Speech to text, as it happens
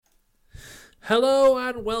Hello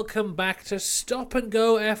and welcome back to Stop and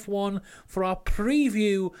Go F1 for our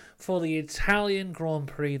preview for the Italian Grand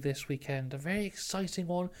Prix this weekend. A very exciting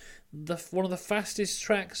one. One of the fastest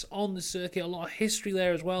tracks on the circuit. A lot of history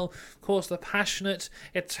there as well. Of course, the passionate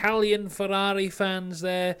Italian Ferrari fans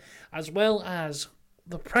there, as well as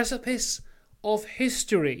the precipice of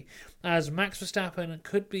history, as Max Verstappen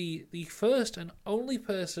could be the first and only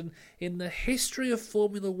person in the history of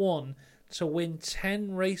Formula One to win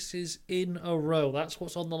 10 races in a row. That's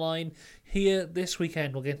what's on the line here this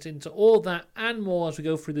weekend. We'll get into all that and more as we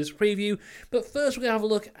go through this preview. But first, we're going to have a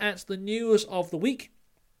look at the news of the week.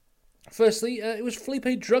 Firstly, it was Felipe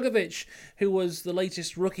Drugovich, who was the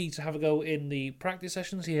latest rookie to have a go in the practice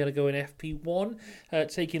sessions. He had a go in FP1,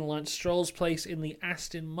 taking Lance Stroll's place in the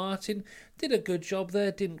Aston Martin. Did a good job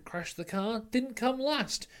there, didn't crash the car, didn't come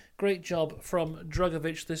last. Great job from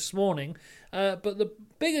Drugovich this morning. But the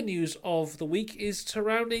bigger news of the week is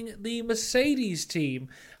surrounding the Mercedes team,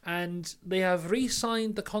 and they have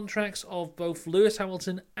re-signed the contracts of both Lewis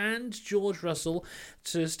Hamilton and George Russell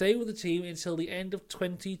to stay with the team until the end of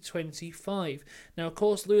 2025. Now, of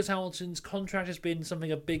course, Lewis Hamilton's contract has been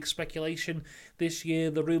something of big speculation this year.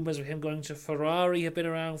 The rumours of him going to Ferrari have been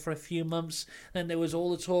around for a few months. Then there was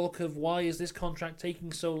all the talk of why is this contract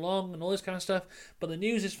taking so long and all this kind of stuff. But the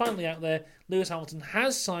news is finally out there. Lewis Hamilton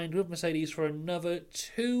has signed with Mercedes for another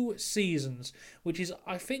 2 seasons, which is,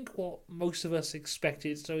 I think, what most of us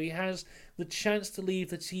expected. So he has the chance to leave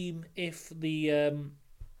the team if the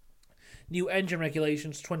new engine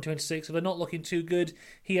regulations 2026, if they're not looking too good,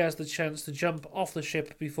 he has the chance to jump off the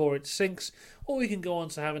ship before it sinks, or we can go on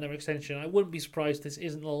to have another extension. I wouldn't be surprised this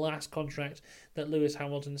isn't the last contract that Lewis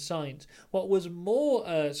Hamilton signed. What was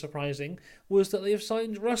more surprising was that they have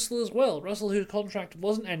signed Russell as well. Russell, whose contract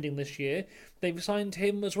wasn't ending this year, they've signed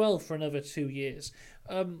him as well for another 2 years.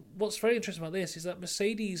 What's very interesting about this is that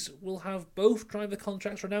Mercedes will have both driver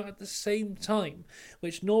contracts run out at the same time,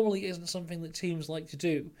 which normally isn't something that teams like to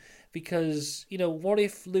do. Because, what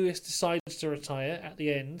if Lewis decides to retire at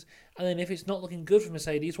the end, and then if it's not looking good for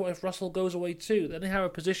Mercedes, what if Russell goes away too? Then they have a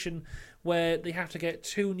position where they have to get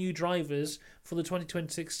 2 new drivers for the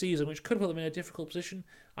 2026 season, which could put them in a difficult position.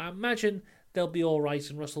 I imagine they'll be all right,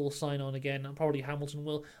 and Russell will sign on again, and probably Hamilton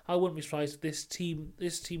will. I wouldn't be surprised if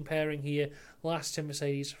this team pairing here lasts in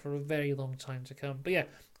Mercedes for a very long time to come. But yeah,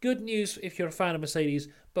 good news if you're a fan of Mercedes,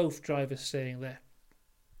 both drivers staying there.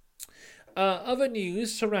 Other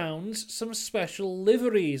news surrounds some special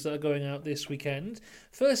liveries that are going out this weekend.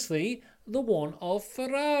 Firstly, the one of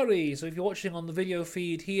Ferrari. So if you're watching on the video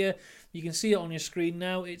feed here, you can see it on your screen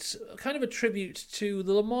now. It's kind of a tribute to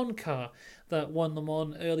the Le Mans car that won Le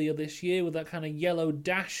Mans earlier this year with that kind of yellow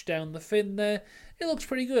dash down the fin there. It looks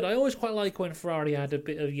pretty good. I always quite like when Ferrari had a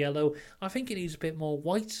bit of yellow. I think it needs a bit more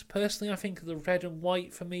white. Personally, I think the red and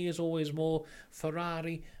white for me is always more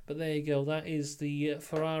Ferrari. But there you go. That is the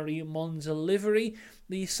Ferrari Monza livery.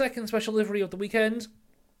 The second special livery of the weekend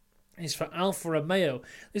is for Alfa Romeo.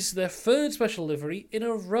 This is their third special livery in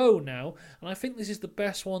a row now, and I think this is the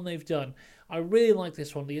best one they've done. I really like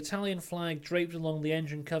this one. The Italian flag draped along the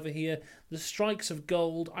engine cover here, the strikes of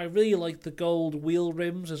gold. I really like the gold wheel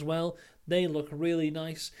rims as well. They look really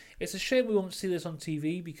nice. It's a shame we won't see this on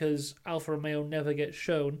TV because Alfa Romeo never gets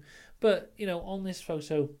shown, but on this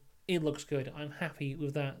photo it looks good. I'm happy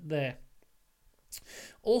with that there.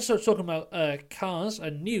 Also talking about cars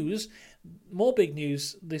and news, more big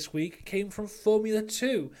news this week came from Formula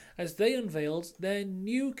 2 as they unveiled their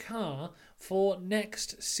new car for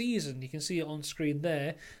next season. You can see it on screen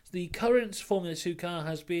there. The current Formula 2 car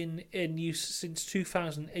has been in use since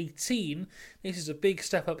 2018. This is a big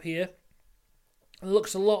step up here. It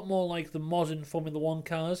looks a lot more like the modern Formula 1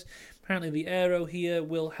 cars. Apparently the aero here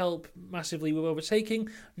will help massively with overtaking.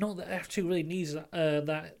 Not that F2 really needs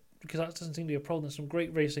that, because that doesn't seem to be a problem. There's some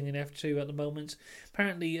great racing in F2 at the moment.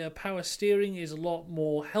 Apparently power steering is a lot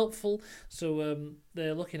more helpful, so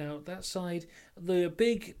they're looking out that side. The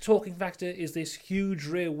big talking factor is this huge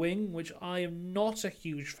rear wing, which I am not a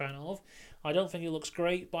huge fan of. I don't think it looks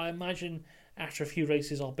great, but I imagine after a few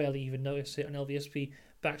races I'll barely even notice it on LVSP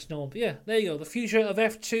back to normal. But yeah, there you go. The future of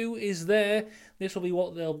F2 is there. This will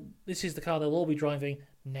be this is the car they'll all be driving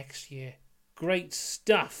next year. Great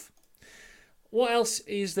stuff. What else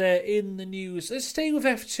is there in the news? Let's stay with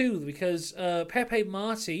F2 because Pepe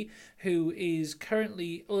Marti, who is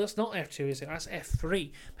currently... Oh, that's not F2, is it? That's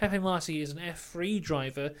F3. Pepe Marti is an F3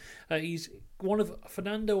 driver. He's one of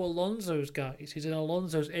Fernando Alonso's guys. He's in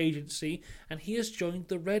Alonso's agency, and he has joined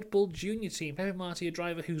the Red Bull Junior team. Pepe Marti, a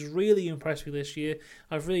driver who's really impressed me this year.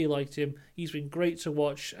 I've really liked him. He's been great to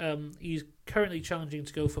watch. He's currently challenging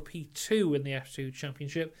to go for P2 in the F2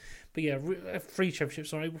 Championship. But yeah, F3 championship,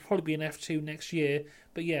 sorry, will probably be an F2 next year.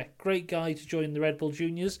 But yeah, great guy to join the Red Bull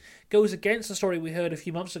Juniors. Goes against the story we heard a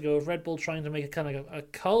few months ago of Red Bull trying to make a kind of a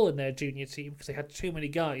cull in their junior team because they had too many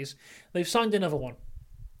guys. They've signed another one.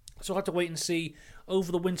 So I'll have to wait and see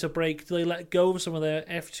over the winter break, do they let go of some of their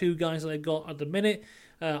F2 guys that they've got at the minute?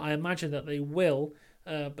 I imagine that they will.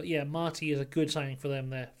 But yeah, Marty is a good signing for them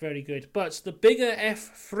there. Very good. But the bigger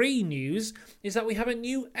F3 news is that we have a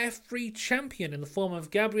new F3 champion in the form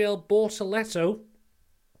of Gabriele Bortoleto.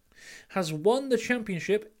 Has won the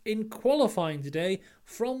championship in qualifying today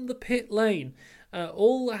from the pit lane.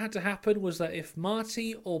 All that had to happen was that if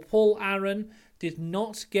Marty or Paul Aron did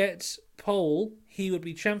not get pole, he would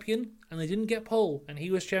be champion, and they didn't get pole, and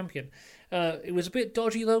he was champion. It was a bit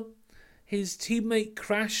dodgy, though. His teammate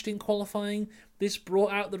crashed in qualifying. This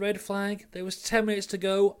brought out the red flag. There was 10 minutes to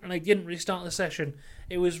go, and they didn't restart the session.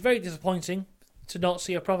 It was very disappointing to not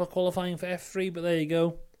see a proper qualifying for F3, but there you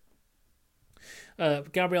go.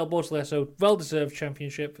 Gabriele Bortoleto, well-deserved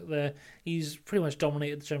championship there. He's pretty much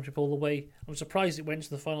dominated the championship all the way. I'm surprised it went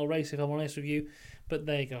to the final race, if I'm honest with you. But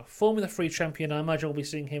there you go. Formula 3 champion. I imagine we'll be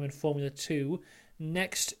seeing him in Formula 2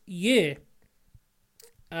 next year.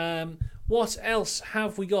 What else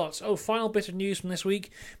have we got? Oh, final bit of news from this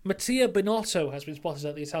week. Mattia Binotto has been spotted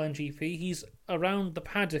at the Italian GP. He's around the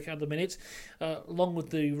paddock at the minute, along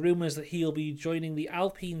with the rumours that he'll be joining the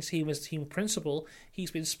Alpine team as team principal. He's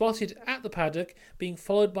been spotted at the paddock, being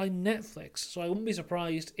followed by Netflix. So I wouldn't be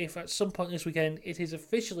surprised if at some point this weekend it is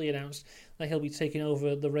officially announced that he'll be taking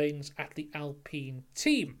over the reins at the Alpine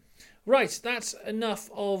team. Right, that's enough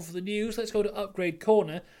of the news. Let's go to Upgrade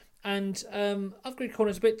Corner. And Upgrade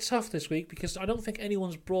Corner is a bit tough this week because I don't think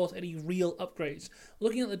anyone's brought any real upgrades.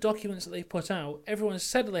 Looking at the documents that they put out, everyone has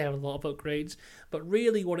said that they have a lot of upgrades, but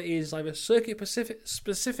really what it is either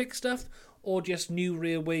circuit-specific stuff or just new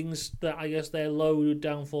rear wings that I guess they're low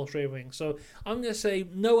downforce rear wings. So I'm going to say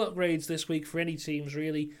no upgrades this week for any teams,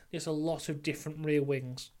 really. There's a lot of different rear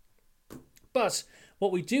wings. But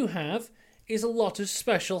what we do have is a lot of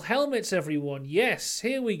special helmets, everyone. Yes,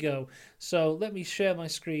 here we go. So let me share my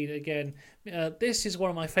screen again. This is one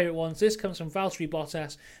of my favourite ones. This comes from Valtteri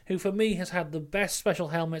Bottas, who for me has had the best special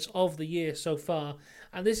helmets of the year so far.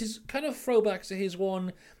 And this is kind of throwback to his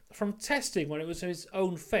one from testing when it was his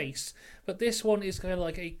own face. But this one is kind of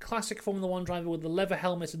like a classic Formula 1 driver with the leather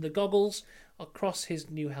helmet and the goggles across his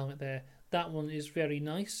new helmet there. That one is very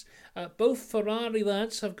nice. Both Ferrari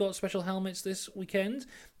lads have got special helmets this weekend.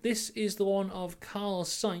 This is the one of Carlos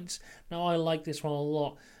Sainz. Now, I like this one a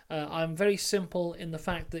lot. I'm very simple in the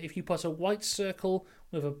fact that if you put a white circle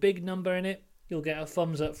with a big number in it, you'll get a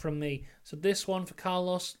thumbs up from me. So this one for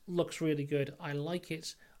Carlos looks really good. I like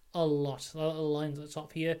it a lot. The little lines at the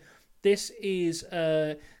top here. This is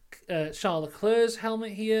Charles Leclerc's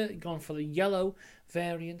helmet here, gone for the yellow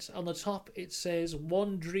variant. On the top it says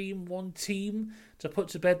one dream, one team, to put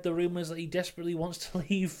to bed the rumours that he desperately wants to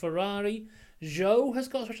leave Ferrari. Zhou has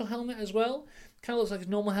got a special helmet as well. Kind of looks like his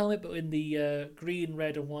normal helmet, but in the green,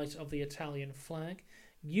 red and white of the Italian flag.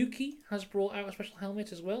 Yuki has brought out a special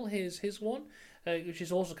helmet as well. Here's his one, which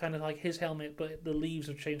is also kind of like his helmet, but the leaves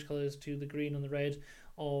have changed colours to the green and the red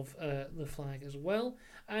of the flag as well.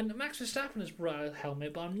 And Max Verstappen has brought out a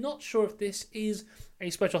helmet, but I'm not sure if this is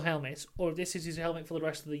a special helmet or if this is his helmet for the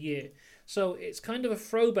rest of the year. So it's kind of a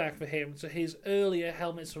throwback for him to his earlier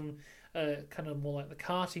helmets from kind of more like the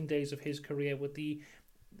karting days of his career with the...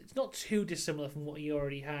 It's not too dissimilar from what he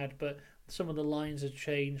already had, but some of the lines have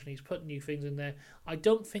changed and he's put new things in there. I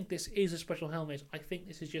don't think this is a special helmet. I think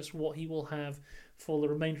this is just what he will have for the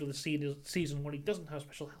remainder of the season when he doesn't have a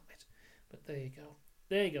special helmet. But there you go.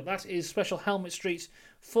 There you go. That is Special Helmet Street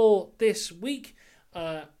for this week.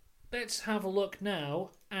 Let's have a look now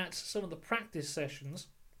at some of the practice sessions.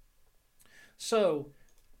 So,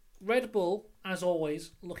 Red Bull, as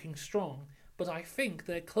always, looking strong. But I think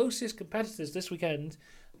their closest competitors this weekend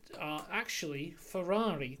are actually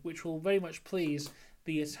Ferrari, which will very much please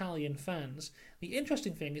the Italian fans. The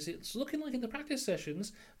interesting thing is it's looking like in the practice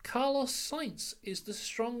sessions, Carlos Sainz is the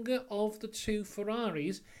stronger of the two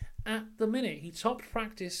Ferraris at the minute. He topped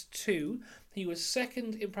practice 2. He was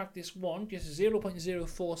second in practice 1, just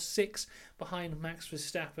 0.046 behind Max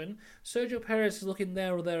Verstappen. Sergio Perez is looking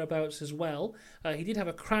there or thereabouts as well. He did have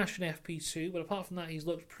a crash in FP2, but apart from that, he's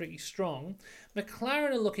looked pretty strong.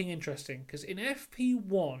 McLaren are looking interesting, because in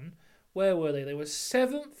FP1, where were they? They were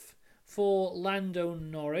 7th for Lando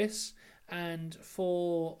Norris, and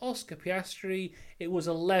for Oscar Piastri, it was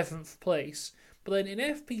 11th place. But then in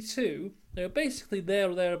FP2, they were basically there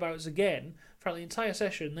or thereabouts again throughout the entire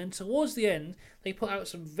session. Then towards the end, they put out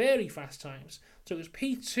some very fast times. So it was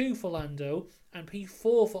P2 for Lando and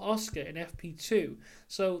P4 for Oscar in FP2.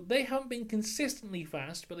 So they haven't been consistently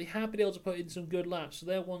fast, but they have been able to put in some good laps. So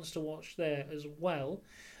they're ones to watch there as well.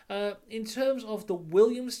 In terms of the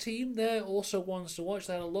Williams team, they're also ones to watch.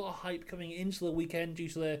 They had a lot of hype coming into the weekend due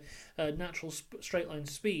to their natural straight line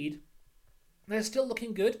speed. They're still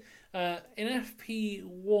looking good. In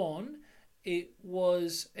FP1, it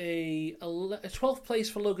was a 12th place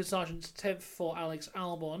for Logan Sargent, 10th for Alex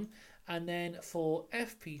Albon. And then for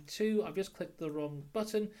FP2, I've just clicked the wrong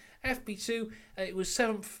button. FP2, it was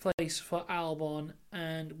 7th place for Albon.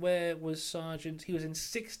 And where was Sargent? He was in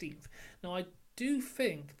 16th. Now, I do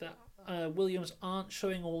think that Williams aren't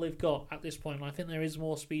showing all they've got at this point. I think there is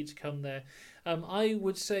more speed to come there. I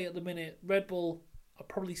would say at the minute, Red Bull are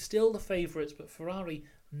probably still the favourites, but Ferrari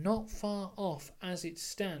not far off as it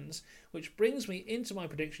stands, which brings me into my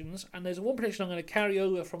predictions. And there's one prediction I'm going to carry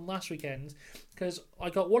over from last weekend, because I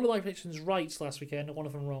got one of my predictions right last weekend and one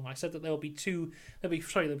of them wrong. I said that there would be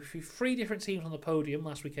three different teams on the podium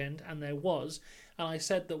last weekend, and there was. And I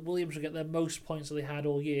said that Williams would get their most points that they had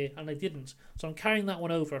all year, and they didn't. So I'm carrying that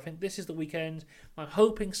one over. I think this is the weekend. I'm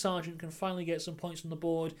hoping Sargent can finally get some points on the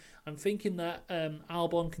board. I'm thinking that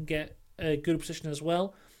Albon can get a good position as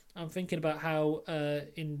well. I'm thinking about how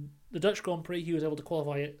in the Dutch Grand Prix he was able to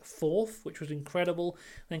qualify at 4th, which was incredible.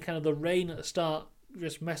 Then kind of the rain at the start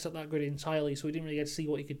just messed up that grid entirely, so we didn't really get to see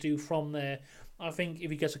what he could do from there. I think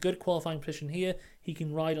if he gets a good qualifying position here, he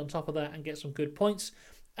can ride on top of that and get some good points.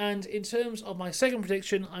 And in terms of my second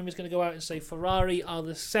prediction, I'm just going to go out and say Ferrari are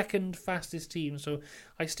the second fastest team. So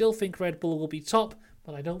I still think Red Bull will be top,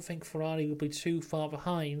 but I don't think Ferrari will be too far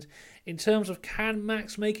behind. In terms of can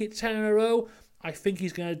Max make it 10 in a row, I think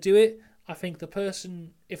he's going to do it. I think the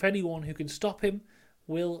person, if anyone, who can stop him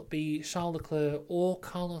will be Charles Leclerc or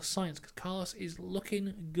Carlos Sainz, because Carlos is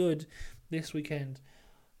looking good this weekend.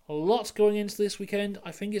 A lot's going into this weekend.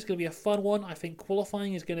 I think it's going to be a fun one. I think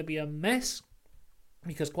qualifying is going to be a mess,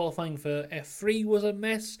 because qualifying for F3 was a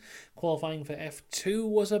mess. Qualifying for F2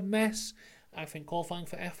 was a mess. I think qualifying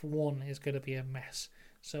for F1 is going to be a mess.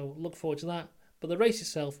 So look forward to that. But the race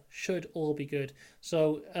itself should all be good.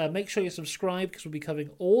 So make sure you subscribe, because we'll be covering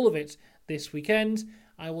all of it this weekend.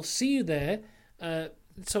 I will see you there.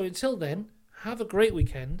 So until then, have a great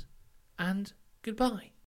weekend and goodbye.